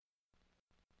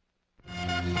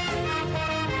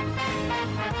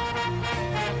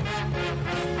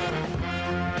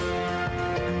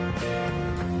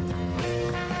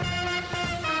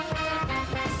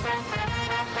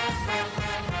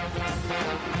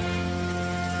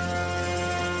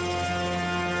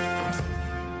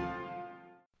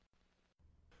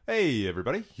Hey,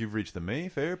 everybody. You've reached the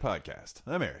Mayfair Podcast.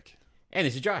 I'm Eric. And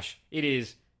this is Josh. It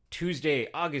is Tuesday,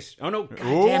 August. Oh, no.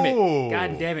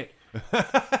 God damn it.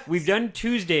 We've done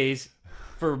Tuesdays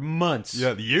for months.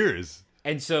 Yeah, years.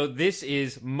 And so this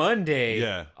is Monday,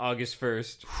 Yeah. August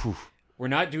 1st. We're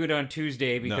not doing it on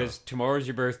Tuesday because tomorrow's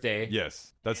your birthday.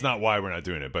 Yes. That's not why we're not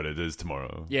doing it, but it is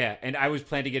tomorrow. Yeah, and I was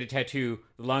planning to get a tattoo.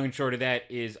 The long and short of that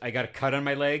is I got a cut on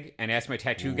my leg and asked my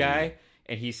tattoo guy,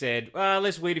 and he said,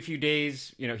 let's wait a few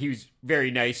days. You know, he was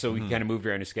very nice, so we kind of moved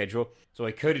around his schedule. So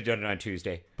I could have done it on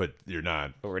Tuesday. But you're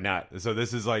not. But we're not. So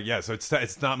this is like, so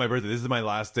it's not my birthday. This is my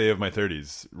last day of my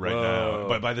 30s right now.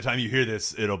 But by the time you hear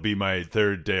this, it'll be my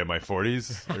third day of my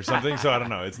 40s or something. So I don't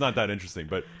know. It's not that interesting.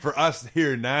 But for us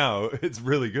here now, it's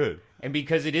really good. And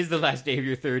because it is the last day of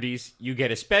your 30s, you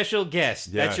get a special guest.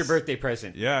 Yes. That's your birthday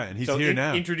present. Yeah, and he's here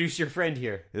now. Introduce your friend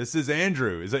here. This is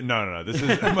Andrew. Is it? No. This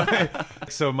is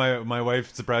my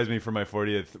wife surprised me for my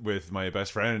 40th with my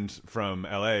best friend from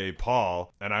LA,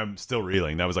 Paul, and I'm still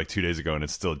reeling. That was like 2 days ago, and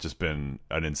it's still just been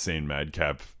an insane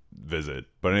madcap visit.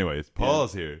 But anyways,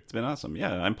 Paul's here. It's been awesome.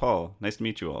 Yeah, I'm Paul. Nice to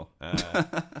meet you all.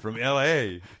 From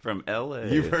LA. From LA.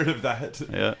 You've heard of that?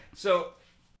 Yeah. So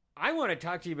I want to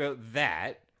talk to you about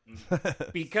that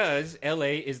because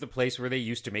LA is the place where they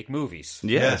used to make movies.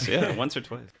 Yes, yeah, once or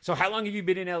twice. So how long have you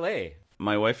been in LA?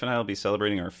 My wife and I will be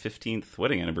celebrating our 15th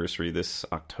wedding anniversary this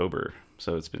October.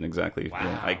 So it's been exactly... Wow.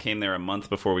 Yeah, I came there a month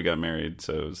before we got married,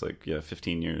 so it was like,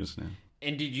 15 years now.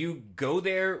 And did you go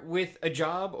there with a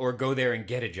job or go there and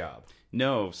get a job?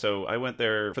 No, so I went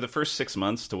there for the first 6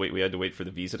 months to wait. We had to wait for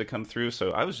the visa to come through.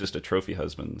 So I was just a trophy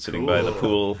husband sitting by the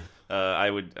pool. I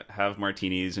would have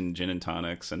martinis and gin and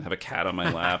tonics and have a cat on my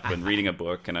lap and reading a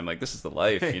book. And I'm like, this is the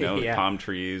life, Yeah. palm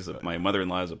trees. My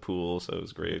mother-in-law has a pool, so it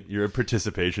was great. You're a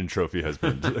participation trophy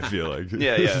husband, I feel like.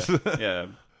 Yeah.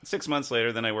 6 months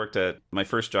later, then I worked at... My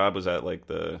first job was at like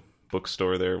the...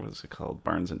 bookstore there. What's it called?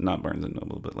 Not Barnes and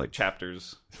Noble, but like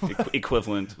Chapters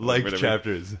equivalent. Like whatever.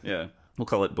 Chapters. Yeah. We'll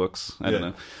call it books. I don't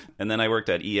know. And then I worked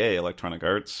at EA, Electronic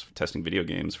Arts, testing video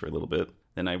games for a little bit.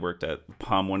 Then I worked at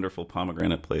Wonderful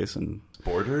Pomegranate Place and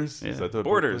Borders? Yeah. Is that the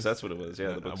Borders, that's what it was.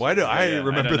 Yeah. Why do I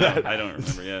remember that? I don't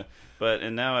remember, yeah.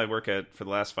 And now I work for the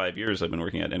last 5 years, I've been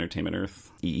working at Entertainment Earth,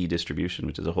 EE Distribution,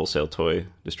 which is a wholesale toy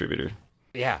distributor.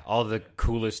 Yeah, all the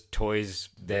coolest toys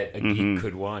that a geek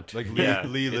could want. Like Yeah,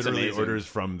 Lee it's literally amazing. orders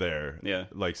from there. Yeah.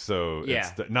 Like, so Yeah.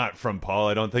 it's not from Paul,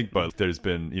 I don't think, but there's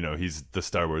been, he's the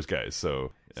Star Wars guy,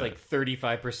 so. It's like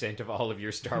 35% of all of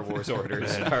your Star Wars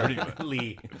orders are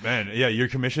Lee. Man, yeah, your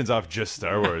commissions off just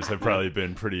Star Wars have probably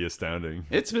been pretty astounding.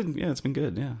 It's been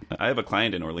good, yeah. I have a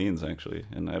client in Orleans, actually,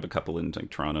 and I have a couple in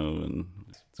like Toronto and...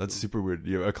 That's super weird.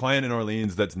 You have a client in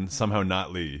Orleans that's somehow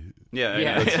not Lee.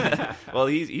 Yeah. Well,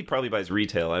 he probably buys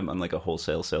retail. I'm like a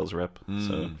wholesale sales rep,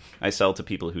 so I sell to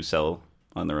people who sell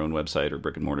on their own website or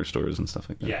brick and mortar stores and stuff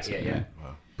like that. Yeah.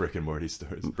 Wow. Brick and Morty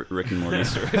stores. Brick and mortar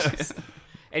stores.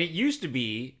 And it used to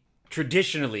be,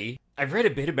 traditionally, I've read a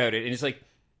bit about it, and it's like,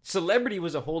 celebrity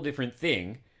was a whole different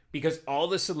thing because all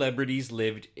the celebrities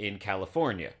lived in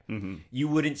California. Mm-hmm. You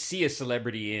wouldn't see a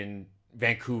celebrity in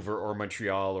Vancouver or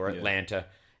Montreal or Atlanta.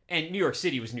 And New York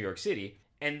City was New York City.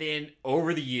 And then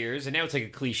over the years, and now it's like a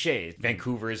cliche,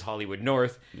 Vancouver is Hollywood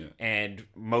North, and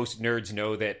most nerds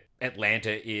know that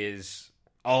Atlanta is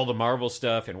all the Marvel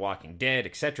stuff and Walking Dead,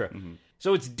 etc.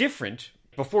 So it's different.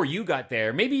 Before you got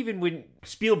there, maybe even when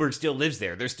Spielberg still lives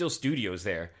there, there's still studios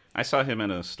there. I saw him in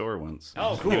a store once.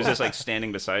 Oh, cool. He was just like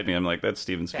standing beside me. I'm like, that's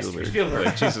Steven Spielberg. That's Spielberg.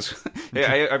 Like, Jesus.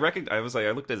 Yeah,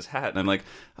 I looked at his hat and I'm like,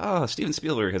 Steven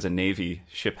Spielberg has a Navy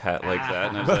ship hat like that.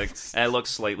 And I was like, and I looked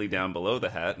slightly down below the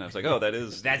hat and I was like,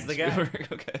 That's the guy. Spielberg.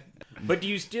 Okay. But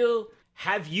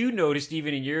have you noticed,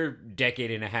 even in your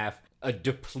decade and a half, a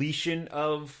depletion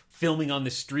of filming on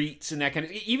the streets and that kind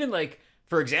of... Even like,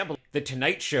 for example, The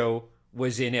Tonight Show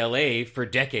was in LA for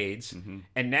decades,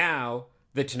 and now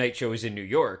The Tonight Show is in New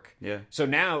York. Yeah. So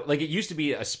now, like, it used to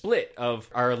be a split of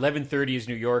our 11:30 is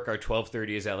New York, our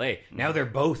 12:30 is LA. Now they're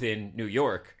both in New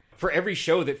York. For every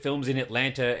show that films in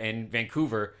Atlanta and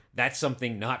Vancouver, that's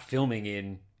something not filming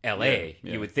in LA,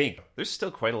 you would think. There's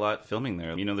still quite a lot filming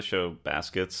there. You know the show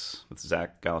Baskets with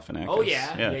Zach Galifianakis? Oh,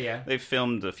 yeah. They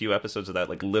filmed a few episodes of that,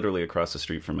 like, literally across the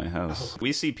street from my house.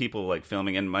 We see people, like,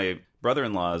 filming, and my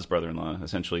brother-in-law's brother-in-law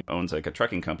essentially owns, like, a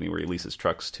trucking company where he leases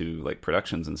trucks to, like,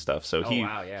 productions and stuff. So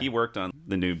he worked on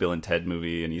the new Bill and Ted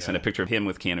movie, and he sent a picture of him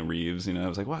with Keanu Reeves. I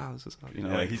was like, wow, this is,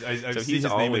 I see his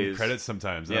name in credits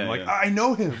sometimes, and I'm like, I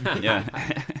know him. Yeah.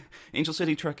 Angel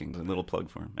City Trucking, a little plug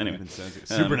for him. Anyway,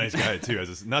 super nice guy too.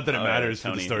 Not that it matters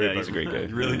for the story, but he's a great guy.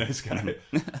 Really nice guy.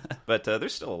 But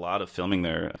there's still a lot of filming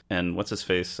there. And what's his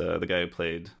face? The guy who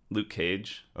played Luke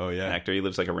Cage. Oh, yeah. Actor. He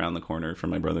lives like around the corner from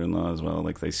my brother-in-law as well.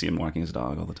 Like they see him walking his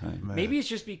dog all the time. Man. Maybe it's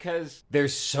just because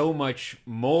there's so much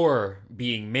more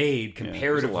being made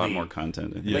comparatively. There's a lot more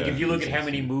content. Like if you look at how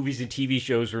many movies and TV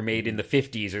shows were made in the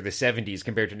 50s or the 70s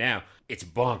compared to now, it's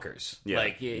bonkers.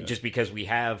 Just because we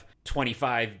have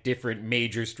 25 different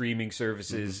major streaming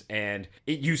services, and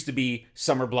it used to be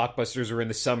summer blockbusters were in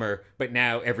the summer, but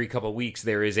now every couple of weeks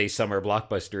there is a summer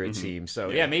blockbuster, it seems. So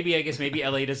maybe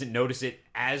LA doesn't notice it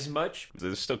as much.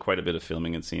 There's still quite a bit of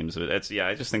filming, it seems. But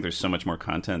I just think there's so much more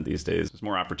content these days. There's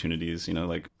more opportunities.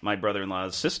 Like my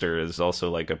brother-in-law's sister is also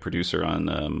like a producer on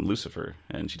Lucifer,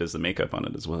 and she does the makeup on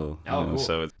it as well. Cool.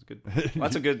 So it's good.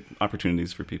 Lots of good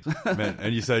opportunities for people. Man,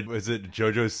 and you said, is it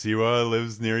Jojo Siwa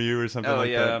lives near you or something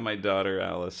like that? Oh yeah, my daughter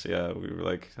Alice. Yeah, we were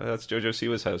like, that's Jojo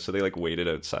Siwa's house. So they like waited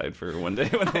outside for one day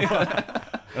when they.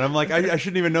 And I'm like, I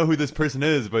shouldn't even know who this person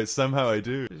is, but somehow I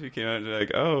do. She came out and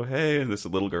like, oh, hey. And this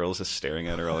little girl was just staring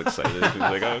at her all excited. She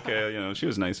was like, oh, okay. She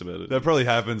was nice about it. That probably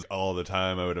happens all the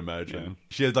time, I would imagine. Yeah.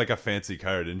 She had like a fancy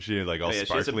car, didn't she? Like all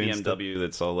sparkly. She has a BMW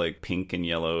that's all like pink and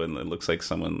yellow, and it looks like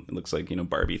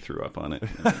Barbie threw up on it.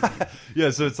 Yeah,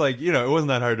 so it's like, it wasn't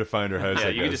that hard to find her house. Yeah,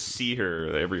 you could just see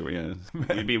her everywhere.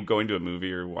 Yeah. You'd be going to a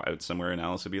movie or out somewhere, and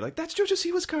Alice would be like, that's Jojo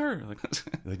Siwa's car.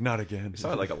 Like, not again. I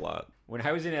saw it like a lot. When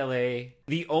I was in LA,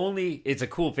 it's a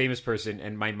cool famous person,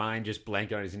 and my mind just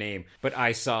blanked on his name, but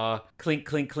I saw Clink,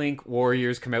 Clink, Clink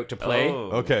Warriors come out to play.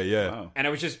 Oh, okay, yeah. Wow.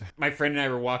 And my friend and I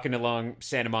were walking along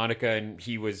Santa Monica, and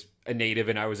he was a native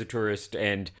and I was a tourist,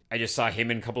 and I just saw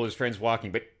him and a couple of his friends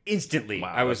walking, but instantly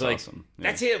I was like, awesome.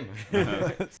 That's him.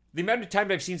 The amount of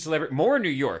time I've seen celebrity, more in New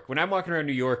York. When I'm walking around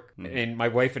New York, and my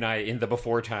wife and I, in the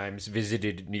before times,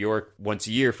 visited New York once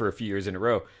a year for a few years in a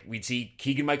row, we'd see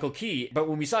Keegan-Michael Key. But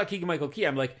when we saw Keegan-Michael Key,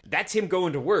 I'm like, that's him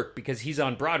going to work because he's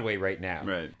on Broadway right now.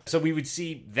 Right. So we would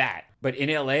see that. But in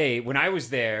LA, when I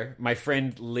was there, my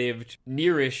friend lived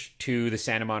nearish to the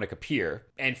Santa Monica Pier.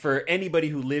 And for anybody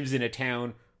who lives in a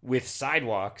town with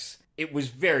sidewalks, it was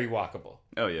very walkable.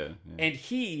 Oh, yeah. And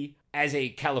he, as a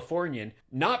Californian,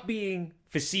 not being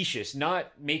facetious,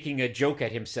 not making a joke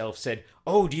at himself, said,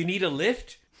 oh, do you need a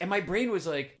lift? And my brain was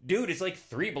like, dude, it's like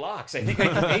 3 blocks. I think I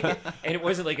can make it. And it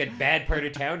wasn't like a bad part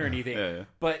of town or anything. Yeah.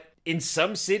 But in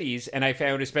some cities, and I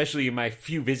found especially in my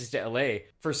few visits to LA,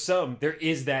 for some, there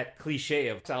is that cliche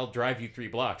of, I'll drive you 3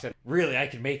 blocks. And really, I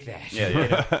can make that.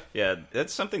 Yeah. Yeah,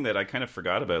 that's something that I kind of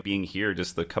forgot about being here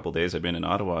just the couple days I've been in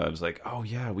Ottawa. I was like, oh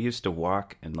yeah, we used to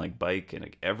walk and like bike and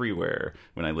like everywhere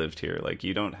when I lived here. Like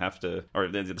you don't have to, or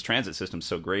the transit system's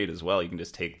so great as well. You can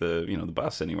just take the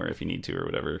bus anywhere if you need to or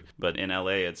whatever. But in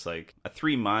LA, it's like a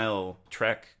 3-mile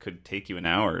trek could take you an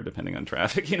hour depending on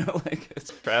traffic.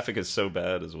 Traffic is so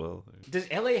bad as well. Does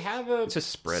LA have a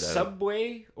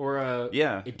subway or a...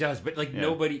 Yeah. It does, but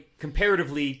nobody,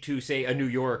 comparatively to, say, a New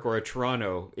York or a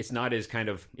Toronto, it's not as kind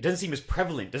of... It doesn't seem as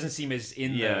prevalent. It doesn't seem as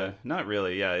in the... Not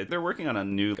really, yeah. They're working on a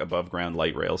new above-ground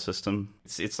light rail system.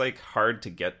 It's like hard to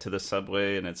get to the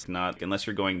subway, and it's not... Unless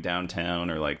you're going downtown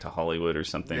or like to Hollywood or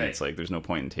something, right. It's like there's no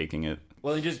point in taking it.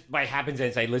 Well, and just by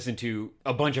happenstance, I listen to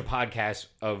a bunch of podcasts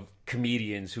of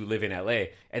comedians who live in LA,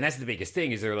 and that's the biggest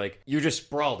thing, is they're like, you're just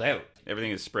sprawled out.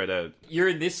 Everything is spread out. You're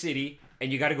in this city,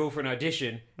 and you got to go for an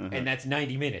audition, and that's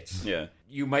 90 minutes. Yeah.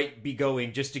 You might be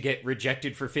going just to get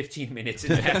rejected for 15 minutes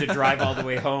and have to drive all the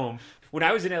way home. When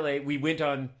I was in LA, we went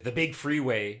on the big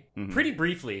freeway pretty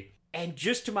briefly, and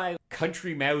just to my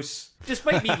country mouse,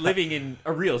 despite me living in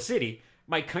a real city,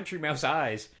 my country mouse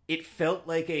eyes, it felt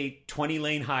like a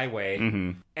 20-lane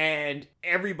highway, and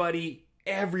everybody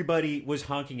was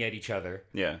honking at each other.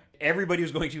 Yeah. Everybody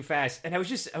was going too fast. And I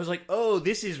was like, oh,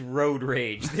 this is road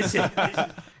rage. This is,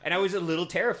 and I was a little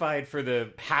terrified for the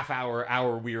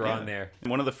hour we were on there.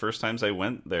 One of the first times I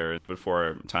went there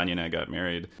before Tanya and I got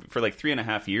married, for like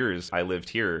 3.5 years, I lived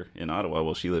here in Ottawa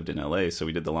while she lived in LA. So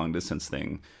we did the long distance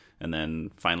thing. And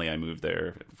then finally I moved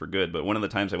there for good. But one of the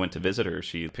times I went to visit her,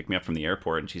 she picked me up from the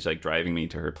airport and she's like driving me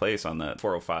to her place on that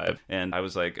 405. And I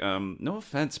was like, no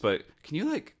offense, but can you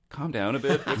like calm down a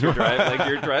bit with your drive? Like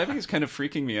your driving is kind of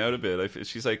freaking me out a bit.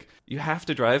 She's like, you have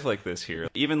to drive like this here.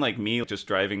 Even like me just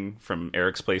driving from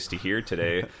Eric's place to here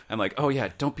today, I'm like, oh yeah,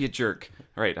 don't be a jerk.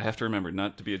 All right, I have to remember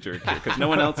not to be a jerk here because no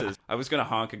one else is. I was going to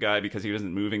honk a guy because he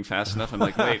wasn't moving fast enough. I'm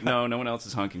like, wait, no one else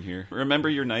is honking here. Remember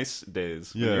your nice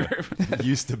days. Yeah,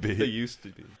 used to be. They used to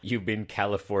be. You've been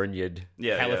California'd.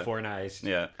 Yeah, Californized.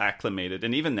 Yeah, acclimated.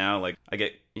 And even now, like, I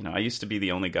get, I used to be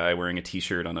the only guy wearing a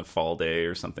t-shirt on a fall day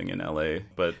or something in LA.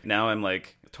 But now I'm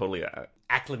like totally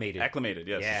Acclimated. Acclimated,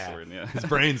 yes. Yeah. That's the word, yeah. His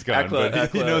brain's gone,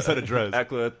 but he knows how to dress.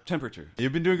 Aqua temperature.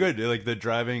 You've been doing good. Like the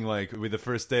driving, like with the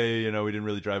first day, we didn't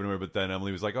really drive anywhere, but then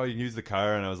Emily was like, "Oh, you can use the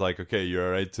car," and I was like, "Okay, you're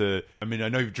all right to." I mean, I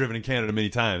know you've driven in Canada many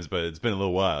times, but it's been a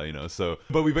little while, So,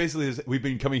 but we've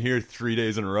been coming here 3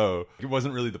 days in a row. It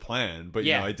wasn't really the plan, but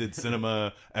I did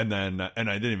cinema, and I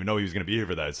didn't even know he was going to be here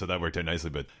for that, so that worked out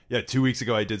nicely. But yeah, 2 weeks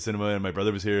ago I did cinema, and my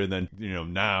brother was here, and then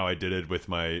now I did it with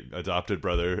my adopted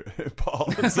brother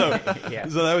Paul. So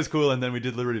so that was cool, and then we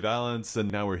did Liberty Valance,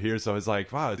 and now we're here. So I was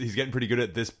like, wow, he's getting pretty good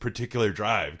at this particular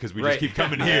drive because we just keep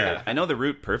coming here. I know the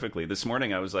route perfectly. This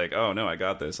morning I was like, oh no, I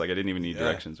got this. Like I didn't even need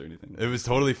directions or anything. It was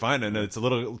totally fine, and it's a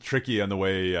little tricky on the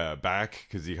way back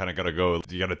because you kind of got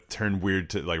to turn weird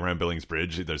to like around Billings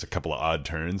Bridge. There's a couple of odd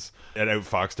turns. And I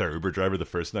outfoxed our Uber driver the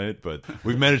first night, but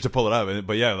we've managed to pull it up.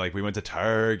 But yeah, like we went to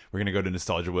Targ. We're gonna go to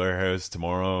Nostalgia Warehouse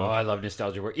tomorrow. Oh, I love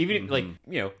Nostalgia Warehouse. Even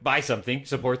buy something,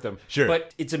 support them. Sure,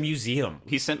 but it's a museum.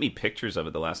 He sent me pictures of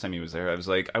it the last time he was there. I was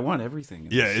like, I want everything.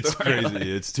 Yeah, it's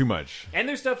crazy. It's too much. And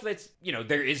there's stuff that's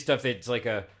there is stuff that's like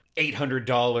a $800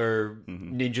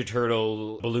 Ninja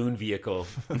Turtle balloon vehicle.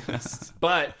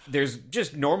 But there's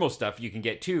just normal stuff you can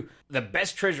get too. The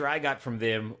best treasure I got from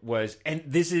them was, and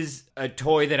this is a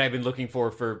toy that I've been looking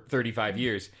for 35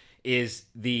 years, is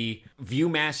the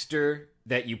Viewmaster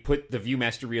that you put the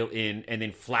Viewmaster reel in and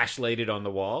then flashlight it on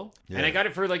the wall. Yeah. And I got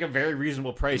it for like a very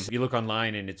reasonable price. You look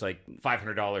online and it's like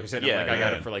 $500 and I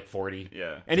got it for like $40.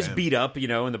 Yeah. And it's beat up,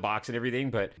 in the box and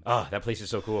everything, but that place is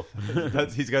so cool.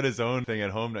 He's got his own thing at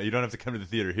home now. You don't have to come to the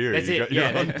theater here. That's Got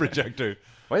your own projector.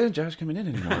 Why isn't Josh coming in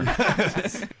anymore?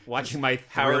 Watching my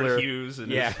Howard Hughes.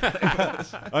 And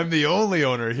I'm the only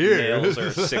owner here. Nails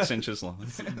are 6 inches long.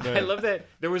 I love that.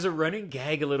 There was a running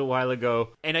gag a little while ago,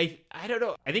 and I don't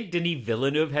know. I think Denis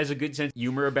Villeneuve has a good sense of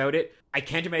humor about it. I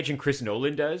can't imagine Chris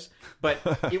Nolan does, but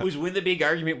it was when the big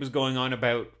argument was going on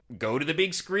about go to the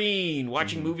big screen,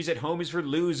 watching movies at home is for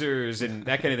losers, and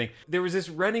that kind of thing. There was this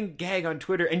running gag on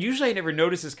Twitter, and usually I never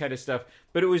notice this kind of stuff,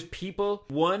 but it was people.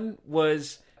 One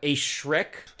was a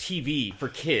Shrek TV for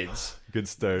kids. Good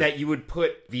start. That you would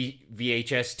put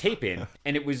VHS tape in,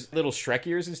 and it was little Shrek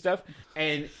ears and stuff,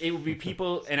 and it would be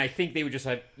people, and I think they would just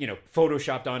have,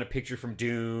 photoshopped on a picture from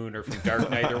Dune or from Dark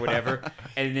Knight or whatever,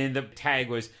 and then the tag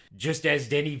was, just as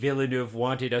Denis Villeneuve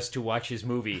wanted us to watch his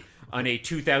movie on a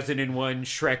 2001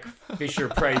 Shrek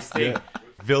Fisher-Price thing. Yeah.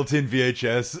 Built-in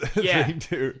VHS thing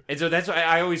too. And so that's why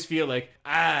I always feel like,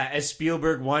 as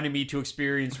Spielberg wanted me to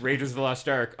experience Raiders of the Lost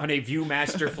Ark on a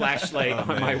Viewmaster flashlight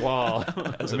on my wall.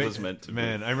 As it was meant to be.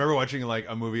 Man, I remember watching like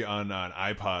a movie on an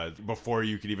iPod before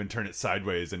you could even turn it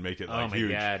sideways and make it like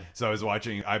huge. God. So I was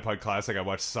watching iPod Classic. I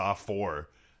watched Saw 4.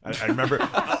 I remember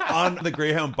on the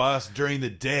Greyhound bus during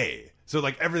the day. So,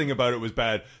 like, everything about it was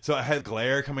bad. So I had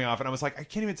glare coming off, and I was like,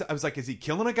 I was like, is he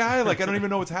killing a guy? Like, I don't even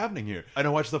know what's happening here. I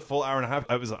don't watch the full hour and a half.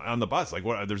 I was on the bus. Like,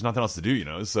 what? There's nothing else to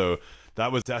do, So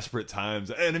that was desperate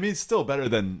times. And I mean, it's still better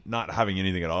than not having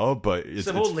anything at all, but it's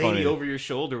the whole lady funny. Over your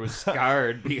shoulder was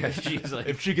scarred because she's like...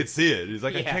 If she could see it. He's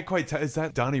like, I can't quite tell. Is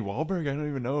that Donnie Wahlberg? I don't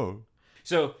even know.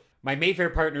 So... my Mayfair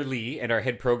partner, Lee, and our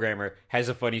head programmer, has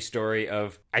a funny story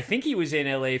of, I think he was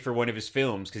in LA for one of his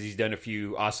films, because he's done a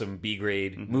few awesome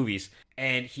B-grade movies,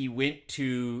 and he went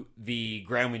to the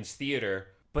Grauman's Theater,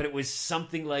 but it was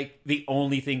something like the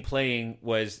only thing playing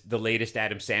was the latest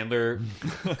Adam Sandler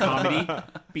comedy,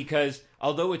 because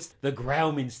although it's the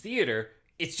Grauman's Theater,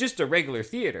 it's just a regular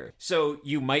theater. So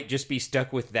you might just be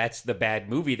stuck with that's the bad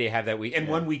movie they have that week. And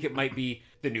one week it might be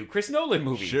the new Chris Nolan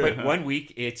movie. Sure. But one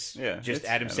week it's just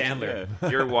Adam Sandler. Yeah.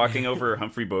 You're walking over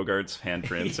Humphrey Bogart's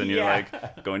handprints and you're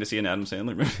like going to see an Adam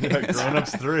Sandler movie. Grown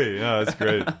Ups 3. Yeah, that's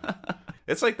great.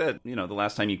 It's like that, the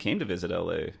last time you came to visit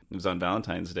LA, it was on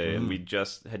Valentine's Day, and we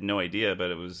just had no idea, but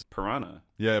it was Piranha.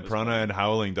 Yeah, Piranha and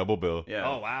Howling double bill. Yeah.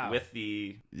 Oh, wow. With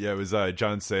the... Yeah, it was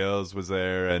John Sayles was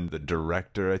there, and the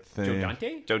director, I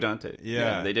think. Joe Dante?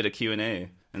 Yeah. They did a Q&A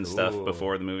and stuff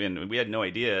before the movie, and we had no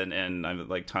idea, and I'm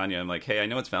like, Tanya, I'm like, hey, I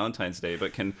know it's Valentine's Day,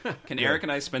 but can Eric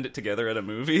and I spend it together at a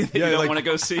movie that you don't want to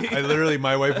go see?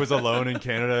 My wife was alone in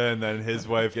Canada, and then his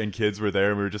wife and kids were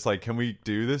there, and we were just like, can we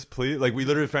do this, please? Like, we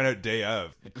literally found out day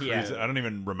of. Yeah. I don't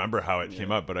even remember how it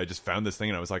came up, but I just found this thing,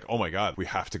 and I was like, oh my God, we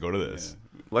have to go to this.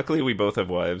 Yeah. Luckily, we both have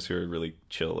wives who are really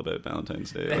chill about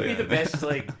Valentine's Day. That'd be the best,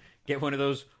 get one of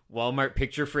those Walmart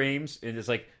picture frames, and it's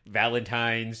like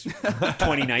Valentine's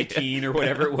 2019 or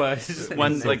whatever it was.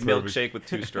 One milkshake with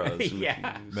 2 straws.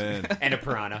 Man. And a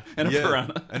piranha. And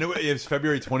it was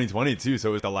February 2020 too, so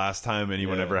it was the last time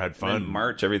anyone ever had fun. In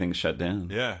March, everything shut down.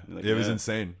 Yeah, it was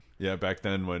insane. Yeah, back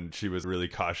then when she was really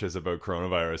cautious about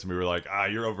coronavirus, and we were like,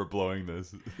 you're overblowing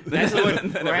this. That's the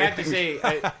one where I have to say,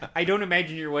 I don't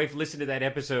imagine your wife listened to that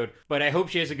episode, but I hope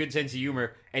she has a good sense of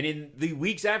humor. And in the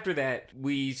weeks after that,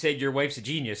 we said your wife's a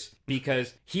genius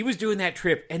because he was doing that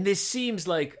trip, and this seems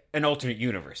like an alternate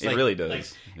universe. It really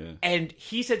does. Yeah. And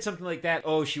he said something like that,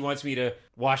 oh, she wants me to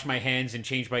wash my hands and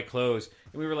change my clothes.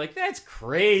 And we were like, that's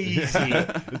crazy.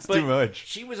 It's too much.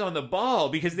 She was on the ball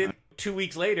because then 2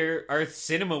 weeks later, our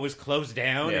cinema was closed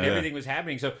down and everything was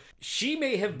happening. So she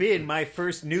may have been my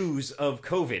first news of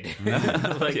COVID.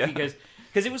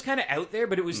 Because it was kind of out there,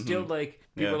 but it was still like,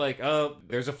 people were like, oh,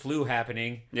 there's a flu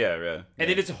happening. Yeah. And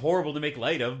then it's horrible to make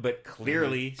light of, but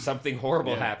clearly something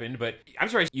horrible happened. But I'm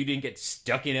sorry you didn't get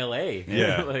stuck in LA.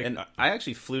 Yeah. And I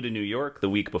actually flew to New York the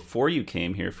week before you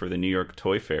came here for the New York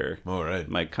Toy Fair. All right.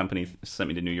 My company sent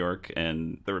me to New York,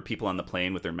 and there were people on the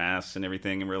plane with their masks and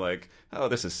everything, and we're like, oh,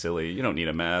 this is silly. You don't need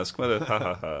a mask. What a ha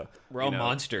ha ha. We're all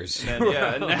monsters. And,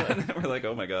 and we're like,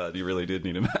 oh my God, you really did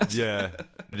need a mask. Yeah.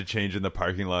 The change in the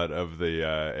parking lot of the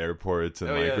airports,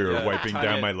 and we were wiping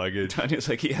down my luggage. Tanya's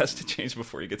like, he has to change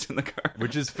before he gets in the car.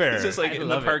 Which is fair. He's just like in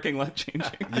the parking lot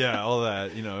changing. Yeah, all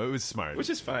that. It was smart. Which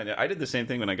is fine. I did the same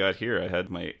thing when I got here. I had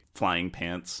my flying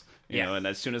pants. You know, and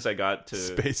as soon as I got to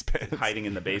space pants, hiding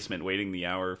in the basement, waiting the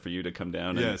hour for you to come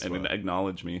down and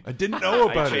acknowledge me, I didn't know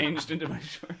about it. I changed into my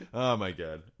shorts. Oh my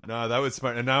God, no, that was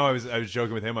smart. And now I was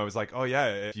joking with him. I was like, oh yeah,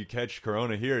 if you catch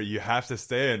corona here, you have to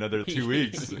stay another 2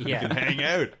 weeks. You can hang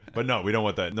out. But no, we don't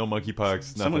want that. No monkeypox.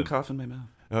 Nothing. Someone cough in my mouth.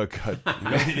 Oh God, you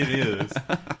don't need any of this.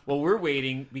 Well, we're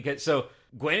waiting because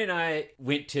Gwen and I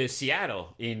went to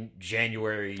Seattle in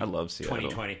January. I love Seattle.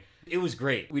 2020. It was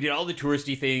great. We did all the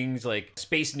touristy things like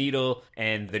Space Needle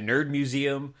and the Nerd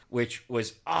Museum, which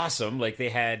was awesome. Like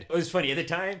it was funny at the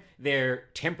time, their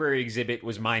temporary exhibit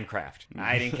was Minecraft.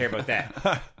 I didn't care about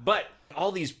that. But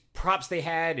all these props they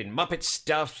had and Muppet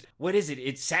stuff. What is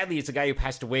it? Sadly, it's a guy who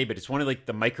passed away, but it's one of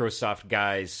the Microsoft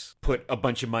guys put a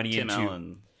bunch of money Tim into.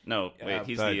 Allen. No, wait,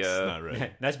 he's that's not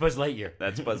right. That's Buzz Lightyear.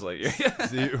 That's Buzz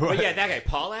Lightyear. But yeah, that guy,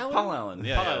 Paul Allen? Paul Allen.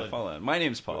 Yeah, Paul Allen. My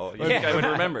name's Paul. I would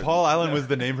remember. Paul Allen was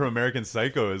the name from American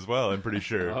Psycho as well, I'm pretty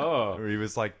sure. Oh. Where he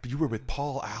was like, you were with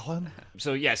Paul Allen?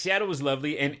 So yeah, Seattle was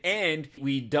lovely, and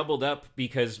we doubled up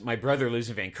because my brother lives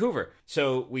in Vancouver.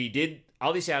 So we did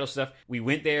all the Seattle stuff. We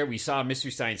went there, we saw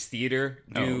Mystery Science Theater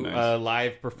do a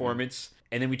live performance,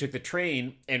 and then we took the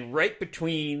train, and right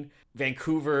between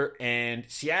Vancouver and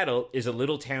Seattle is a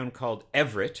little town called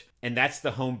Everett, and that's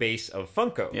the home base of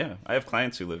Funko. Yeah, I have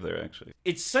clients who live there, actually.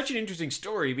 It's such an interesting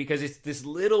story because it's this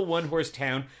little one-horse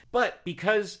town, but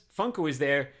because Funko is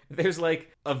there, there's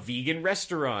like a vegan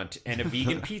restaurant and a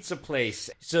vegan pizza place.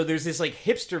 So there's this like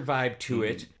hipster vibe to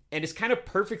it, and it's kind of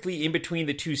perfectly in between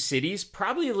the two cities.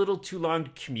 Probably a little too long to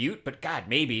commute, but God,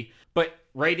 maybe. But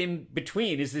right in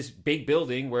between is this big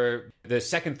building where the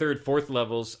second, third, fourth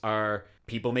levels are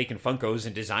people making Funkos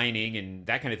and designing and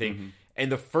that kind of thing. And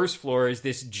the first floor is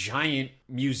this giant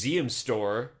museum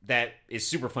store that is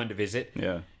super fun to visit.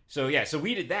 Yeah. So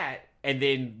we did that and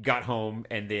then got home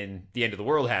and then the end of the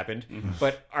world happened.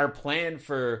 But our plan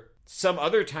for some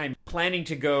other time, planning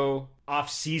to go off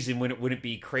season when it wouldn't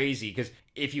be crazy, because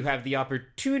if you have the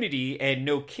opportunity and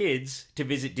no kids to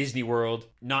visit Disney World,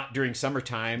 not during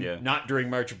summertime, not during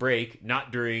March break,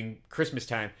 not during Christmas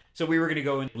time. So we were going to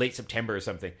go in late September or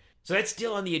something. So that's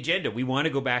still on the agenda. We want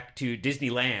to go back to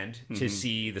Disneyland to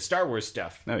see the Star Wars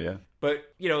stuff. Oh, yeah. But,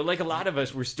 like a lot of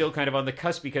us, we're still kind of on the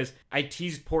cusp because I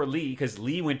teased poor Lee because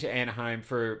Lee went to Anaheim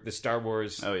for the Star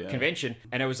Wars convention.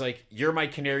 And I was like, you're my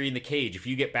canary in the cage. If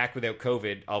you get back without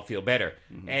COVID, I'll feel better.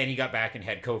 And he got back and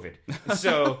had COVID.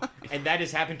 So, and that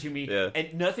has happened to me. Yeah.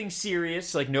 And nothing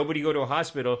serious, like nobody go to a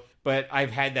hospital. But I've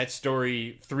had that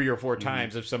story 3 or 4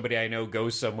 times of somebody I know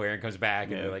goes somewhere and comes back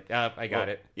and they're like, I got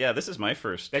it. Yeah, this is my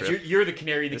first trip. You're the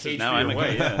canary in the cage for your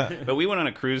wife. Yeah. But we went on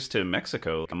a cruise to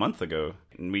Mexico a month ago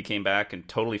and we came back and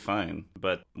totally fine.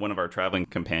 But one of our traveling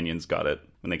companions got it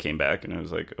when they came back, and I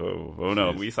was like, oh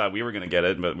no, we thought we were going to get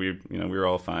it, but we were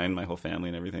all fine, my whole family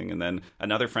and everything. And then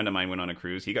another friend of mine went on a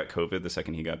cruise. He got COVID the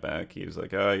second he got back. He was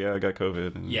like, oh yeah, I got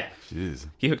COVID. And jeez.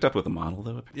 He hooked up with a model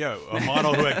though. Yeah, a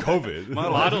model who had COVID.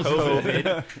 Model's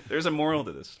COVID. There's a moral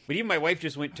to this. But even my wife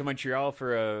just went to Montreal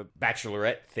for a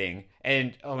bachelorette thing.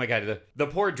 And, oh my God, the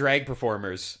poor drag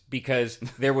performers, because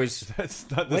there was... That's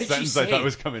not the sentence I thought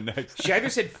was coming next. She either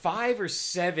said 5 or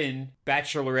 7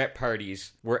 bachelorette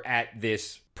parties were at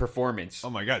this performance. Oh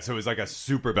my God, so it was like a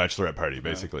super bachelorette party,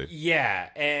 basically. Yeah,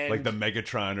 and... Like the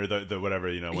Megatron or the whatever,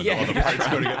 when all the parts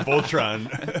go to get Voltron.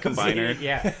 Combiner.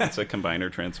 Yeah. It's a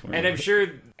combiner transformer. And I'm sure...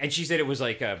 And she said it was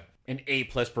like an an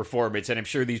A-plus performance, and I'm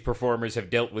sure these performers have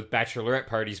dealt with bachelorette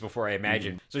parties before, I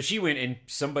imagine. So she went, and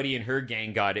somebody in her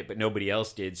gang got it, but nobody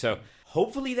else did. So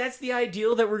hopefully that's the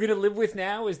ideal that we're going to live with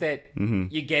now, is that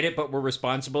you get it, but we're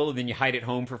responsible, and then you hide at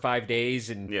home for 5 days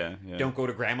and don't go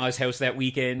to grandma's house that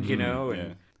weekend, you know?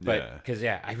 And, but, because,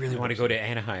 I really want to go to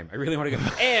Anaheim. I really want to go.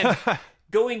 And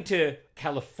going to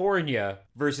California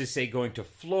versus, say, going to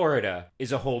Florida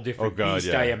is a whole different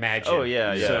beast, I imagine. Oh,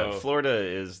 yeah. So, Florida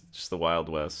is just the Wild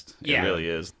West. It really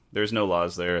is. There's no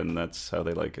laws there, and that's how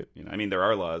they like it. You know, I mean, there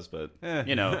are laws, but,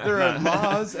 you know. There are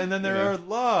laws, and then there are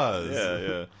laws.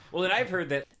 Yeah. Well, and I've heard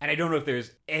that, and I don't know if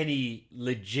there's any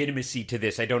legitimacy to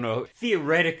this. I don't know.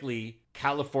 Theoretically,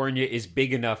 California is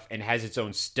big enough and has its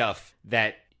own stuff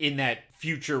that in that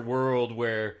future world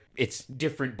where it's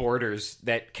different borders,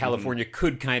 that California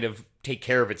could kind of take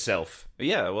care of itself.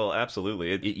 Yeah, well,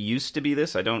 absolutely. It used to be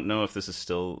this. I don't know if this is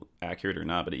still accurate or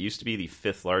not, but it used to be the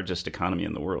 5th largest economy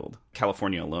in the world.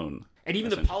 California alone. And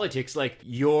even the politics, like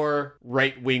your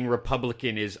right-wing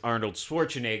Republican is Arnold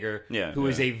Schwarzenegger, who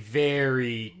is a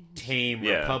very tame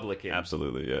Republican.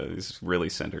 Absolutely, he's really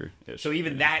center-ish. So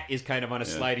even that is kind of on a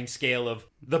sliding scale of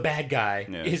the bad guy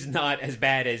is not as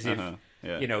bad as if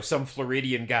you know, some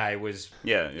Floridian guy was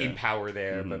in power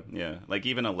there. But like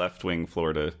even a left-wing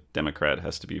Florida Democrat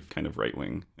has to be kind of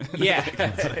right-wing.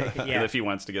 If he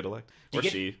wants to get elected.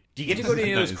 Do you get to go to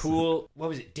any of those cool, what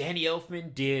was it, Danny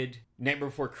Elfman did Nightmare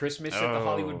Before Christmas at the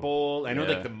Hollywood Bowl. I know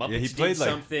like the Muppets did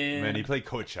something. Man, he played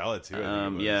Coachella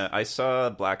too. I saw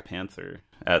Black Panther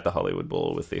at the Hollywood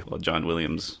Bowl with John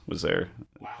Williams was there.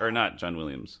 Wow. Or not John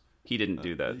Williams. He didn't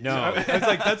do that. No. I was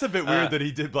like, that's a bit weird that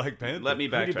he did Black Panther. Let me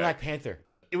backtrack. Who did Black Panther?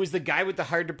 It was the guy with the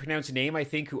hard to pronounce name, I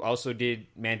think, who also did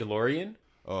Mandalorian.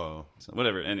 Oh, so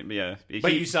whatever, and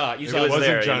but you saw it was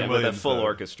there John Williams, with a full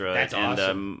orchestra. That's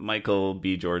awesome. And Michael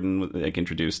B. Jordan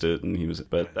introduced it, and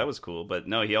but that was cool. But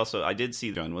no, I did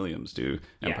see John Williams do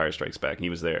Empire Strikes Back, and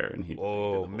he was there,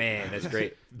 and man, that's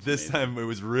great. This time it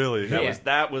was really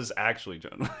that was actually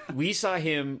John. We saw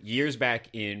him years back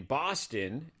in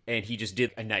Boston, and he just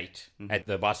did a night at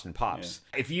the Boston Pops.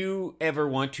 If you ever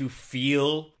want to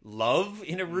feel love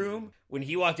in a room, when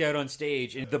he walked out on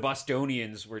stage and the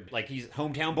Bostonians were like, he's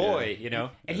hometown boy, you know?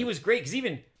 And he was great, because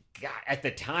even, at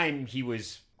the time, he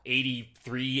was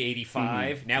 83,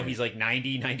 85. Now he's like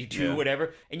 90, 92,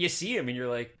 whatever. And you see him and you're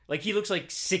like he looks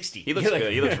like 60. He looks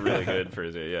good. He looks really good for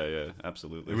his age. Yeah,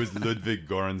 absolutely. It was Ludwig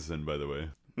Göransson, by the way.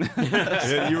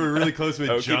 You were really close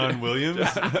with John Williams.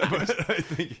 But I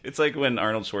think it's like when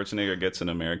Arnold Schwarzenegger gets an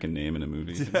American name in a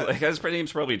movie. Like his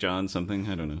name's probably John something.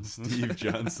 I don't know. Steve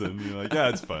Johnson. You're like,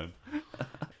 it's fine.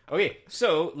 Okay,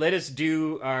 so let us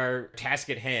do our task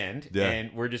at hand,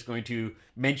 and we're just going to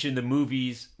mention the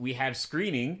movies we have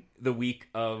screening the week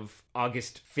of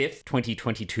August 5th,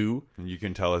 2022. And you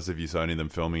can tell us if you saw any of them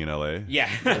filming in LA. Yeah.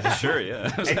 Sure, yeah.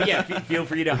 And feel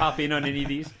free to hop in on any of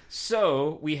these.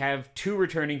 So, we have 2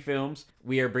 returning films.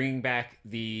 We are bringing back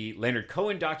the Leonard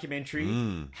Cohen documentary,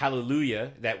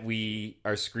 Hallelujah, that we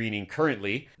are screening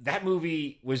currently. That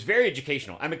movie was very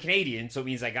educational. I'm a Canadian, so it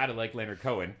means I gotta like Leonard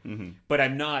Cohen, but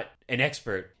I'm not an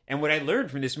expert. And what I learned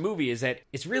from this movie is that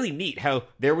it's really neat how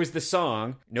there was the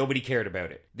song, nobody cared about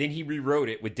it. Then he rewrote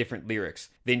it with different lyrics.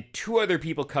 Then 2 other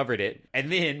people covered it. And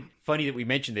then, funny that we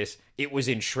mentioned this, it was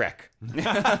in Shrek.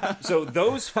 So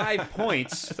those 5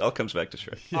 points... It all comes back to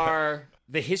Shrek. ...are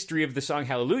the history of the song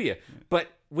Hallelujah. But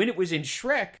when it was in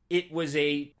Shrek, it was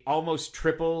a almost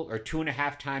triple or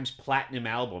 2.5 times platinum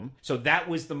album. So that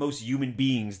was the most human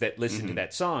beings that listened to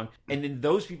that song. And then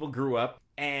those people grew up,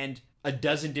 and a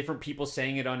dozen different people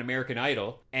sang it on American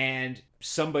Idol, and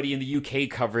somebody in the UK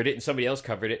covered it and somebody else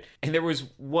covered it. And there was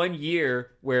one year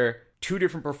where 2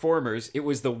 different performers, it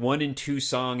was the 1 and 2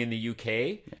 song in the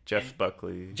UK. Jeff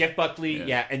Buckley,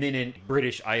 and then in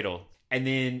British Idol. And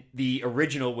then the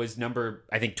original was number,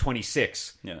 I think,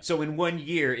 26. Yeah. So in 1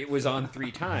 year, it was on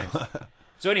 3 times.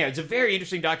 So anyhow, it's a very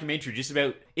interesting documentary.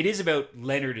 It is about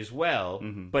Leonard as well,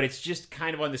 but it's just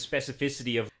kind of on the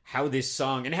specificity of how this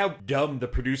song, and how dumb the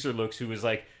producer looks, who was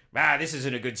like, this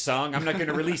isn't a good song. I'm not going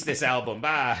to release this album.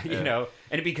 You know,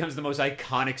 and it becomes the most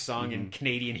iconic song in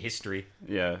Canadian history.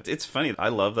 Yeah, it's funny. I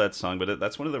love that song, but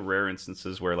that's one of the rare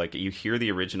instances where like you hear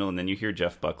the original and then you hear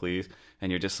Jeff Buckley,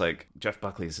 and you're just like, Jeff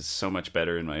Buckley's is so much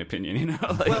better in my opinion. You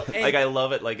know, like I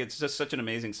love it. Like it's just such an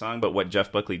amazing song, but what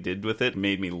Jeff Buckley did with it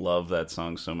made me love that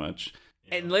song so much.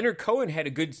 And Leonard Cohen had a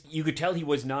good... You could tell he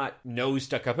was not nose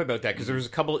stuck up about that, because there was a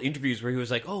couple of interviews where he was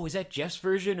like, oh, is that Jeff's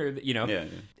version? Or, you know? Yeah.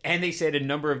 And they said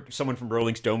someone from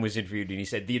Rolling Stone was interviewed, and he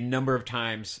said the number of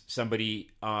times somebody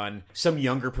on some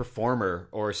younger performer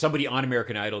or somebody on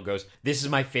American Idol goes, this is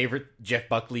my favorite Jeff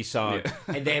Buckley song,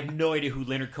 and they have no idea who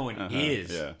Leonard Cohen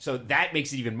is. Yeah. So that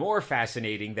makes it even more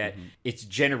fascinating that it's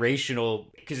generational,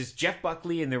 because it's Jeff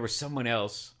Buckley and there was someone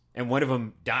else, and one of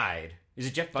them died. Is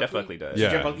it Jeff Buckley? Jeff Buckley died. So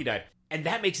Jeff Buckley died. And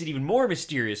that makes it even more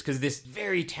mysterious, because this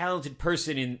very talented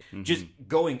person in just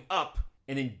going up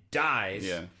and then dies.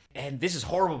 Yeah. And this is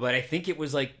horrible, but I think it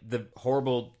was like the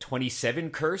horrible 27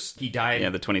 curse. He died. Yeah,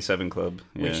 the 27 Club.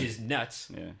 Yeah. Which is nuts.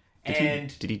 Yeah.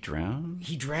 Did he drown?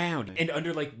 He drowned. And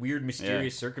under like weird,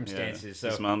 mysterious circumstances. So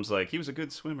his mom's like, he was a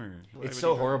good swimmer. It's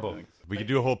so horrible. We could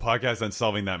do a whole podcast on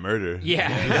solving that murder.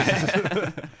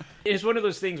 Yeah. It's one of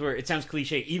those things where it sounds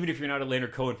cliche, even if you're not a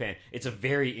Leonard Cohen fan. It's a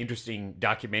very interesting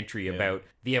documentary about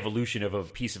the evolution of a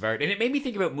piece of art. And it made me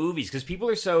think about movies, because people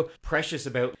are so precious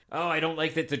about, oh, I don't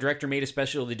like that the director made a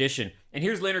special edition. And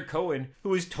here's Leonard Cohen,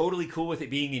 who is totally cool with it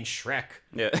being in Shrek.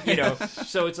 Yeah. You know,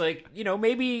 so it's like, you know,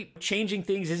 maybe changing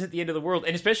things isn't the end of the world.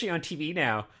 And especially on TV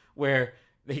now, where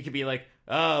they could be like,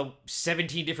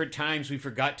 17 different times we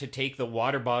forgot to take the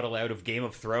water bottle out of Game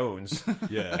of Thrones.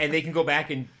 Yeah. And they can go back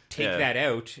and take that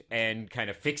out and kind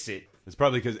of fix it. It's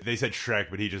probably because they said Shrek,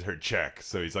 but he just heard check.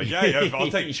 So he's like, yeah,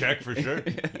 I'll take check for sure.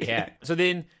 Yeah. So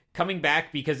then coming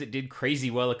back, because it did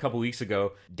crazy well a couple weeks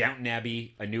ago, Downton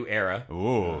Abbey, A New Era.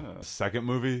 Ooh, second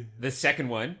movie? The second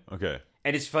one. Okay.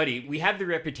 And it's funny, we have the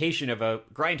reputation of a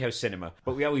grindhouse cinema,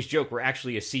 but we always joke we're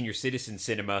actually a senior citizen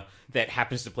cinema that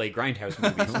happens to play grindhouse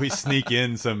movies. We sneak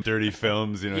in some dirty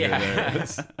films, you know. Yeah. Here and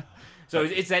there. So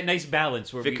it's that nice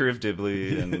balance where Vicar of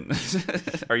Dibley and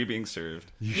Are You Being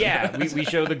Served? Yeah, we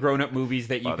show the grown-up movies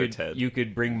that Ted. you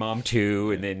could bring mom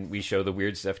to, and then we show the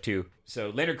weird stuff too.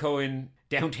 So Leonard Cohen,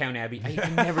 Downtown Abbey. I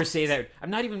never say that. I'm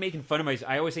not even making fun of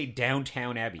myself. I always say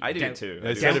Downtown Abbey. I do too.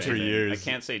 I said it for years. I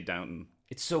can't say Downton.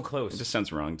 It's so close. It just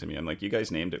sounds wrong to me. I'm like, you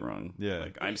guys named it wrong. Yeah.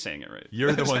 Like, I'm saying it right.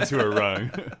 You're the ones who are wrong.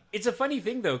 It's a funny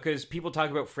thing, though, because people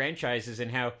talk about franchises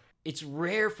and how it's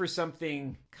rare for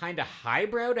something kind of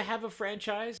highbrow to have a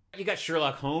franchise. You got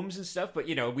Sherlock Holmes and stuff, but,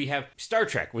 you know, we have Star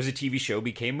Trek was a TV show,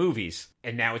 became movies,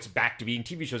 and now it's back to being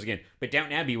TV shows again. But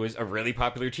Downton Abbey was a really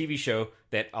popular TV show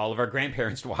that all of our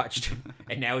grandparents watched,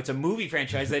 and now it's a movie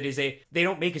franchise that is they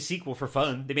don't make a sequel for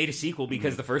fun. They made a sequel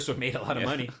because the first one made a lot of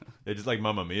money. It's just like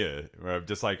Mamma Mia, where I'm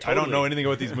just like, Totally. I don't know anything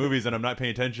about these movies, and I'm not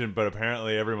paying attention, but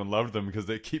apparently everyone loved them because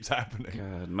it keeps happening.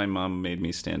 God, my mom made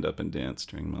me stand up and dance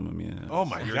during Mamma Mia. Oh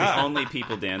my You're God. the only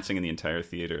people dancing in the entire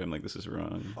theater. I'm like, this is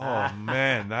wrong. Oh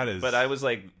man, that is. But I was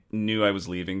like, knew I was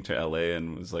leaving to LA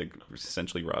and was like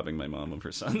essentially robbing my mom of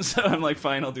her son. So I'm like,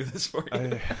 fine, I'll do this for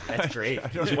you. That's great.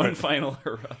 Just one final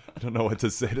hurrah. I don't know what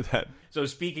to say to that. So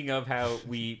speaking of how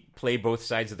we play both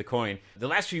sides of the coin, the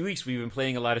last few weeks we've been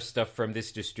playing a lot of stuff from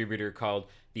this distributor called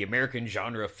the American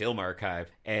Genre Film Archive,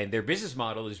 and their business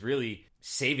model is really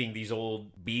saving these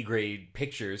old B-grade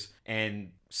pictures,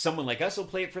 and someone like us will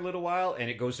play it for a little while and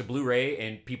it goes to Blu-ray,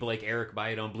 and people like Eric buy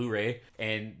it on Blu-ray,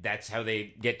 and that's how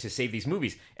they get to save these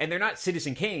movies. And they're not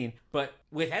Citizen Kane, but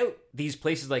without these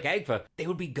places like AGFA, they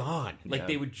would be gone. Like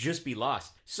they would just be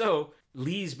lost. So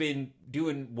Lee's been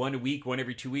doing one a week, one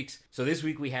every 2 weeks. So this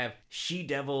week we have She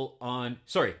Devils on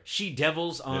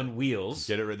Wheels.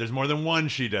 Get it right. There's more than one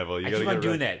She Devil. You I gotta keep get on it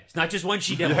doing right. that. It's not just one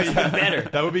She Devil. It's even better.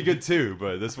 That would be good too,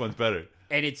 but this one's better.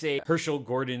 And it's a Herschel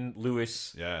Gordon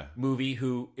Lewis movie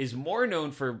who is more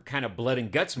known for kind of blood and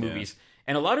guts movies.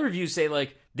 And a lot of reviews say,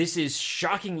 like, this is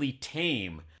shockingly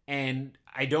tame. And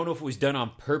I don't know if it was done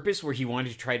on purpose where he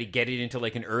wanted to try to get it into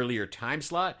like an earlier time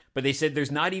slot, but they said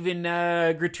there's not even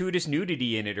gratuitous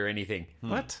nudity in it or anything.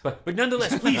 What? But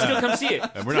nonetheless, please still come see it.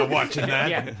 And we're not watching that.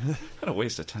 Yeah. What a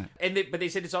waste of time. But they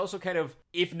said it's also kind of,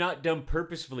 if not done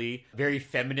purposefully, very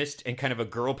feminist and kind of a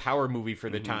girl power movie for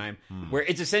the time, where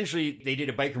it's essentially, they did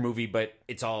a biker movie, but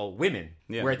it's all women.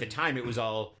 Yeah. Where at the time it was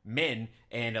all men.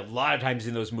 And a lot of times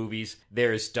in those movies,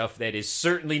 there is stuff that is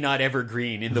certainly not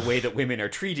evergreen in the way that women are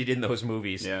treated in those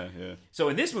movies. Yeah. So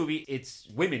in this movie, it's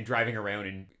women driving around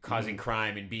and causing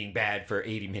crime and being bad for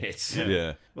 80 minutes.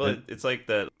 Yeah. Well, it's like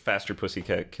the Faster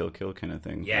Pussycat Kill kind of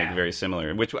thing. Yeah. Like very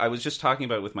similar. Which I was just talking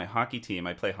about with my hockey team.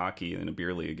 I play hockey in a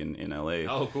beer league in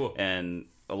LA. Oh, cool. And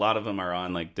a lot of them are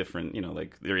on like different, you know,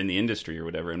 like they're in the industry or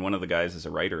whatever. And one of the guys is a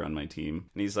writer on my team.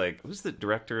 And he's like, who's the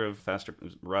director of Faster?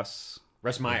 Russ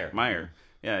Meyer.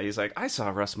 Yeah, he's like, I saw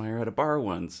Russ Meyer at a bar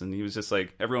once, and he was just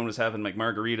like, everyone was having like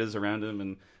margaritas around him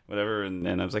and whatever, and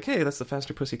I was like, hey, that's the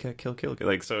Faster Pussycat Kill Kill.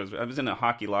 Like, so I was in a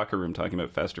hockey locker room talking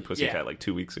about Faster Pussycat like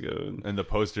 2 weeks ago, and the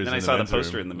posters. And I saw the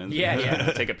poster in the men's room.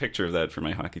 Yeah. Take a picture of that for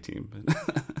my hockey team.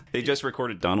 They just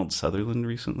recorded Donald Sutherland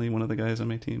recently, one of the guys on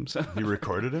my team. So you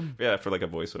recorded him? Yeah, for like a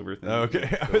voiceover thing. Oh,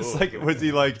 okay, I was like, was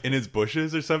he like in his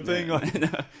bushes or something? Yeah. Like... No,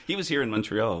 he was here in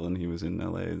Montreal and he was in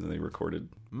LA, and they recorded.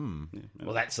 Yeah.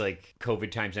 Well, that's like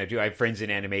COVID times now too. I have friends in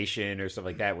animation or stuff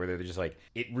like that where they're just like,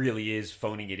 it really is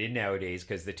phoning it in nowadays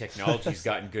because the technology's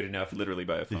gotten good enough. Literally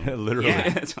by a phone. Yeah, literally.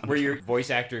 Yeah, where your voice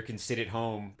actor can sit at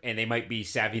home and they might be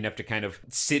savvy enough to kind of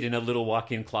sit in a little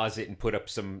walk-in closet and put up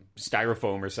some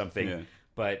styrofoam or something. Yeah.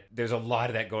 But there's a lot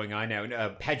of that going on now.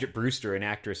 And Paget Brewster, an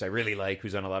actress I really like,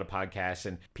 who's on a lot of podcasts,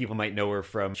 and people might know her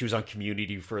from, she was on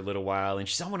Community for a little while, and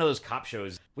she's on one of those cop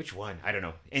shows. Which one? I don't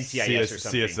know. NCIS or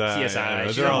something. CSI. Yeah,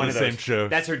 She's they're on all one the of those. same show.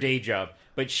 That's her day job.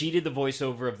 But she did the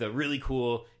voiceover of the really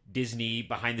cool Disney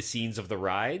behind the scenes of the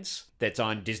rides that's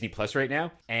on Disney Plus right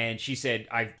now. And she said,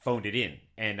 I phoned it in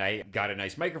and I got a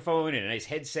nice microphone and a nice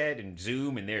headset and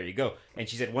Zoom, and there you go. And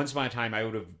she said, once upon a time, I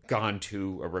would have gone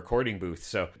to a recording booth.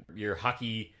 So your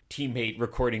hockey teammate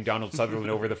recording Donald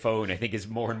Sutherland over the phone, I think, is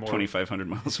more and more 2,500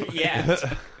 miles away.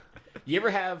 Yeah. You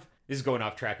ever have, this is going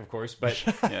off track, of course, but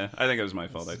Yeah, I think it was my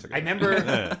fault. I took it. I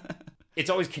remember it's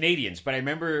always Canadians, but I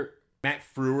remember Matt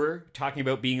Frewer talking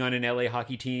about being on an LA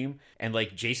hockey team, and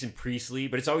like Jason Priestley,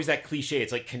 but it's always that cliche.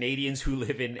 It's like Canadians who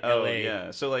live in Oh, LA. yeah.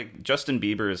 So, like, Justin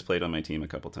Bieber has played on my team a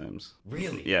couple times.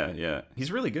 Really? Yeah.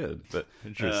 He's really good. But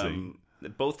Interesting.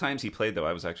 Both times he played, though,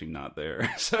 I was actually not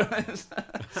there. So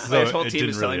my whole it team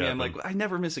was didn't telling really me, I'm like, I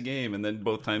never miss a game. And then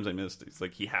both times I missed, it's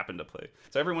like he happened to play.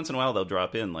 So every once in a while, they'll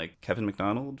drop in, like Kevin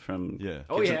McDonald from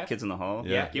Kids in the Hall.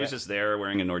 Yeah. He was just there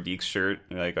wearing a Nordiques shirt.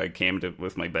 Like, I came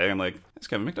with my bag. I'm like, it's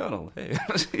Kevin McDonald. Hey.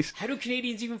 How do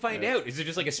Canadians even find out? Is it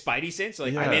just like a spidey sense?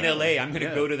 Like, Yeah. I'm in LA, I'm going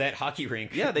to go to that hockey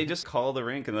rink. Yeah, they just call the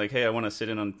rink and like, hey, I want to sit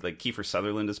in on, like, Kiefer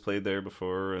Sutherland has played there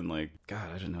before, and like, God,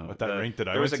 I don't know. What that rink that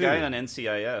I There was a went to? guy on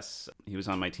NCIS. He was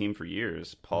on my team for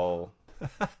years, Paul.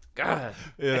 God,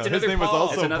 Yeah, That's his another name was Paul.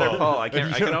 also it's another Paul. Paul. I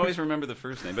can always remember the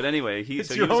first name, but anyway, It's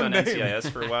he your was own on name. NCIS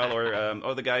for a while.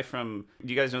 Or the guy from,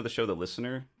 do you guys know the show The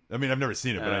Listener? I mean, I've never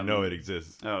seen it, but I know it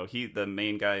exists. Oh, the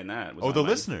main guy in that. Was Oh, on The my-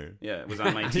 Listener. Yeah, was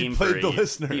on my He team. played for The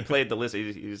Listener. He played the listener.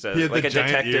 He's He had like the a giant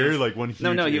detective. ear, like one huge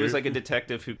No, he ear. was like a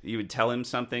detective who you would tell him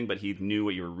something, but he knew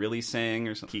what you were really saying,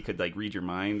 or something. He could like read your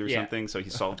mind or Yeah. something. So he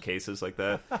solved cases like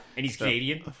that. And he's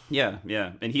Canadian? Yeah.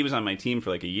 And he was on my team for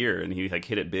like a year, and he like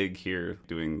hit it big here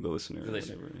doing The Listener. The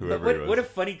Listener. Whoever But he was. what a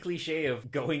funny cliche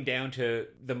of going down to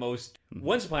the most,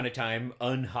 once upon a time,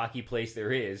 unhockey place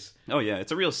there is. Oh yeah,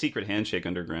 it's a real secret handshake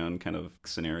underground kind of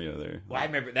scenario there. Well, I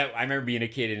remember being a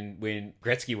kid and when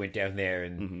Gretzky went down there,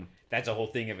 and that's a whole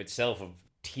thing of itself of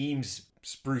teams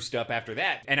spruced up after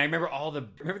that. And I remember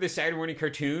remember the Saturday morning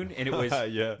cartoon, and it was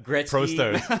Yeah. Gretzky, Pro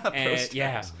Stars. and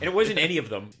yeah, and it wasn't any of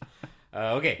them.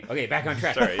 Okay, back on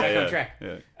track. Sorry, back yeah, on track.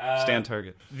 Yeah. Stand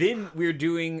target. Then we're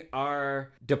doing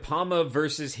our De Palma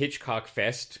versus Hitchcock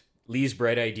Fest, Lee's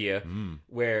Bread idea,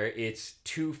 where it's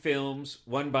two films,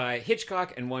 one by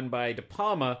Hitchcock and one by De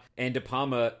Palma. And De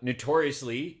Palma,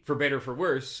 notoriously, for better or for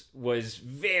worse, was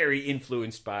very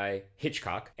influenced by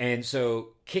Hitchcock. And so,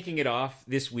 kicking it off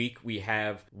this week, we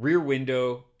have Rear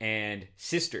Window and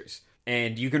Sisters.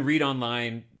 And you can read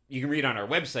online. You can read on our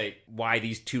website why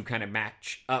these two kind of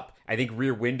match up. I think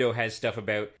Rear Window has stuff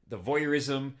about the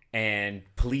voyeurism and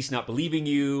police not believing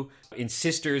you. In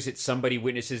Sisters, it's somebody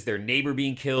witnesses their neighbor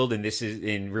being killed, and this is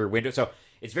in Rear Window. So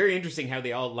it's very interesting how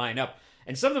they all line up.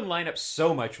 And some of them line up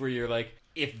so much where you're like,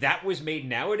 if that was made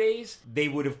nowadays, they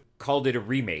would have called it a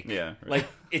remake. Yeah. Like,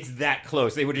 it's that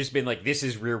close. They would have just been like, this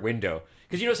is Rear Window.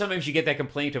 Because, sometimes you get that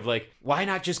complaint of like, why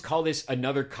not just call this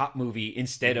another cop movie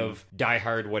instead of Die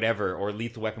Hard whatever or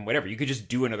Lethal Weapon whatever? You could just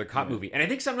do another cop movie. And I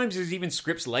think sometimes there's even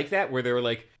scripts like that where they were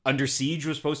like, Under Siege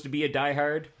was supposed to be a Die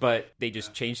Hard, but they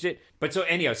just changed it. But so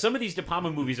anyhow, some of these De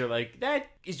Palma movies are like, that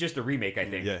is just a remake, I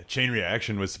think. Yeah, Chain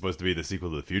Reaction was supposed to be the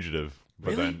sequel to The Fugitive. But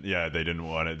Really? then, yeah, they didn't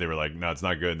want it. They were like, no, it's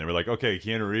not good. And they were like, okay,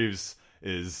 Keanu Reeves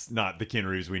is not the Keanu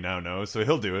Reeves we now know, so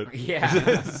he'll do it. Yeah.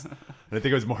 And I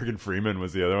think it was Morgan Freeman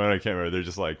was the other one. I can't remember. They're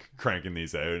just like cranking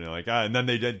these out, and they're like, and then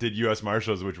they did U.S.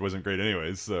 Marshals, which wasn't great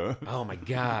anyways. So Oh my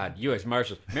God, U.S.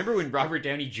 Marshals. Remember when Robert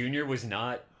Downey Jr. was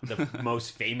not the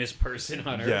most famous person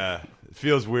on Earth? yeah, it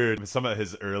feels weird. Some of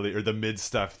his early or the mid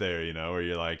stuff there, where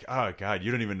you're like, oh God,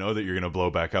 you don't even know that you're gonna blow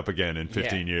back up again in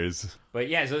 15 years. But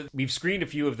yeah, so we've screened a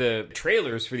few of the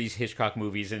trailers for these Hitchcock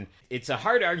movies, and it's a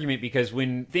hard argument because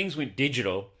when things went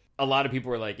digital, a lot of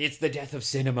people were like, it's the death of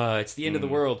cinema, it's the end of the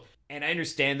world. And I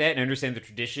understand that, and I understand the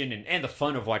tradition and the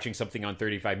fun of watching something on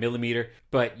 35 millimeter.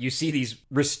 But you see these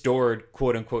restored,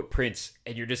 quote unquote, prints,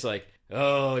 and you're just like,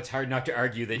 oh, it's hard not to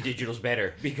argue that digital's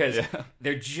better because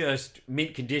they're just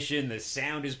mint condition. The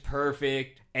sound is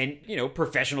perfect. And, you know,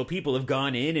 professional people have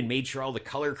gone in and made sure all the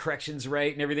color correction's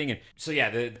right and everything. And so, yeah,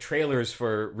 the trailers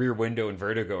for Rear Window and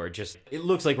Vertigo are just, it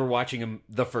looks like we're watching them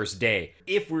the first day.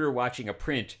 If we were watching a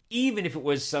print, even if it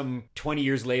was some 20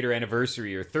 years later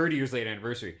anniversary or 30 years later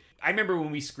anniversary, I remember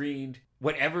when we screened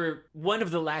whatever one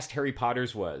of the last Harry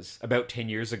Potters was about 10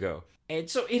 years ago. And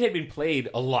so it had been played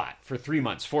a lot for 3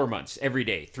 months, 4 months, every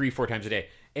day, 3-4 times a day.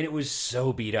 And it was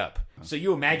so beat up. So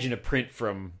you imagine a print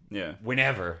from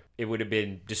whenever, it would have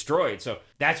been destroyed. So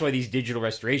that's why these digital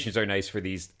restorations are nice for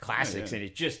these classics. And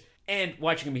it just, and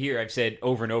watching them here, I've said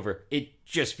over and over, it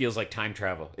just feels like time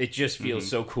travel. It just feels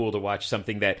so cool to watch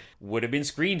something that would have been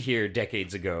screened here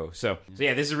decades ago. So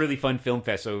yeah, this is a really fun film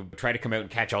fest. So try to come out and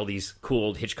catch all these cool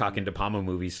old Hitchcock and De Palma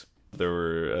movies.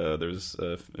 There's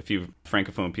a few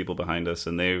Francophone people behind us,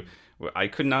 and I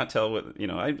could not tell what, you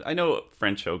know, I know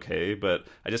French okay, but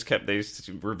they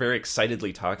were very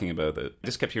excitedly talking about it. I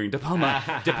just kept hearing De Palma,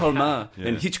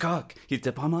 and Hitchcock,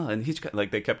 De Palma, and Hitchcock.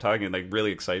 Like, they kept talking, like,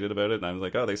 really excited about it, and I was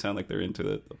like, oh, they sound like they're into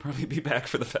it. They'll probably be back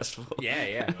for the festival.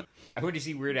 Yeah. I went to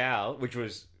see Weird Al, which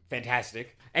was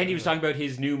fantastic. And he was talking about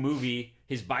his new movie,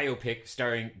 his biopic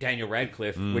starring Daniel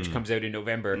Radcliffe, which comes out in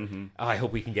November. Oh, I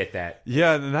hope we can get that.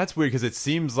 Yeah, and that's weird because it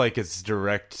seems like it's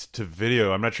direct to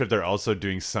video. I'm not sure if they're also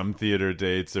doing some theater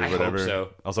dates or whatever. I hope so.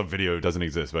 Also, video doesn't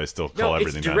exist, but I still call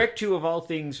everything it's direct to, of all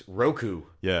things, Roku.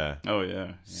 Yeah. Oh,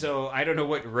 yeah. So I don't know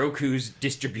what Roku's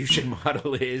distribution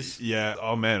model is. Yeah.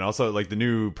 Oh, man. Also, like, the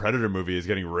new Predator movie is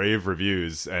getting rave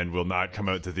reviews and will not come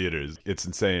out to theaters. It's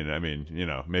insane. I mean, you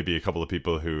know, maybe a couple of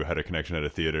people who had a connection at a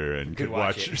theater and could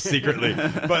watch secretly.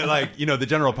 But, like, you know, the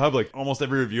general public, almost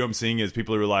every review I'm seeing is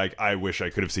people who are like, I wish I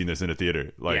could have seen this in a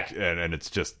theater. Like, and it's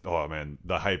just, oh, man,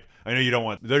 the hype. I know you don't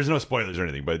want, there's no spoilers or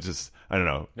anything, but it's just, I don't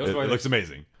know. It looks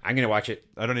amazing. I'm going to watch it.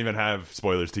 I don't even have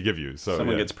spoilers to give you. So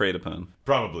someone gets preyed upon.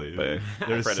 Probably.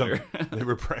 There's Predator. They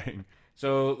were praying.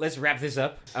 So let's wrap this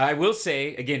up. I will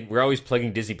say, again, we're always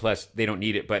plugging Disney Plus. They don't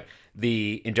need it, but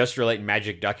the Industrial Light and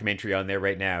Magic documentary on there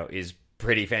right now is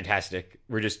pretty fantastic.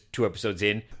 We're just 2 episodes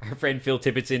in. Our friend Phil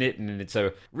Tippett's in it, and it's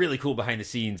a really cool behind the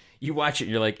scenes. You watch it,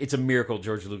 and you're like, it's a miracle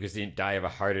George Lucas didn't die of a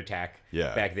heart attack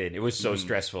back then. It was so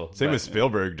stressful. Same with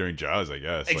Spielberg during Jaws, I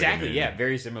guess. Exactly,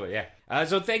 very similar,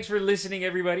 So thanks for listening,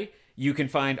 everybody. You can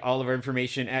find all of our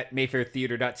information at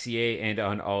mayfairtheatre.ca and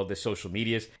on all the social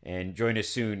medias. And join us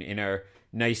soon in our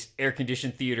nice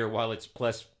air-conditioned theater while it's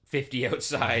plus 50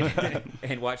 outside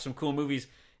and watch some cool movies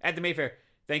at the Mayfair.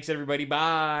 Thanks, everybody.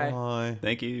 Bye. Bye.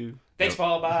 Thank you. Thanks,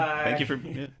 Paul. Bye. Thank you for...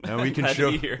 And we can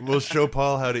we'll show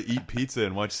Paul how to eat pizza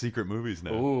and watch secret movies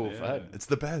now. Ooh, fun. It's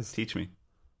the best. Teach me.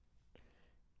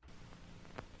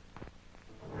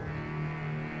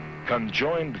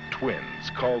 Conjoined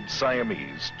twins called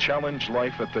Siamese challenge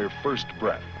life at their first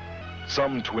breath.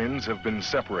 Some twins have been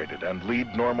separated and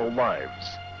lead normal lives.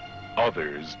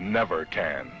 Others never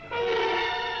can.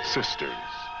 Sisters.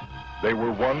 They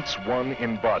were once one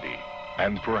in body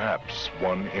and perhaps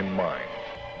one in mind.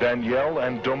 Danielle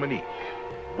and Dominique.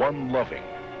 One loving,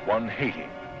 one hating,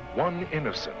 one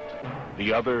innocent,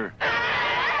 the other...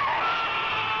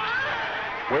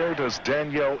 Where does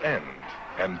Danielle end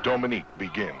and Dominique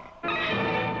begin? He's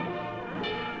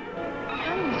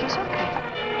okay.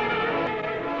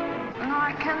 No,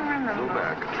 I can't remember. Go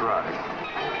back, try.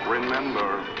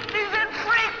 Remember. He's a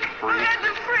freak! Freak. He's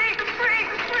a freak!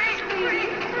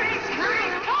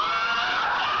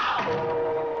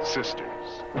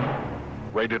 Sisters.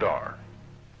 Rated R.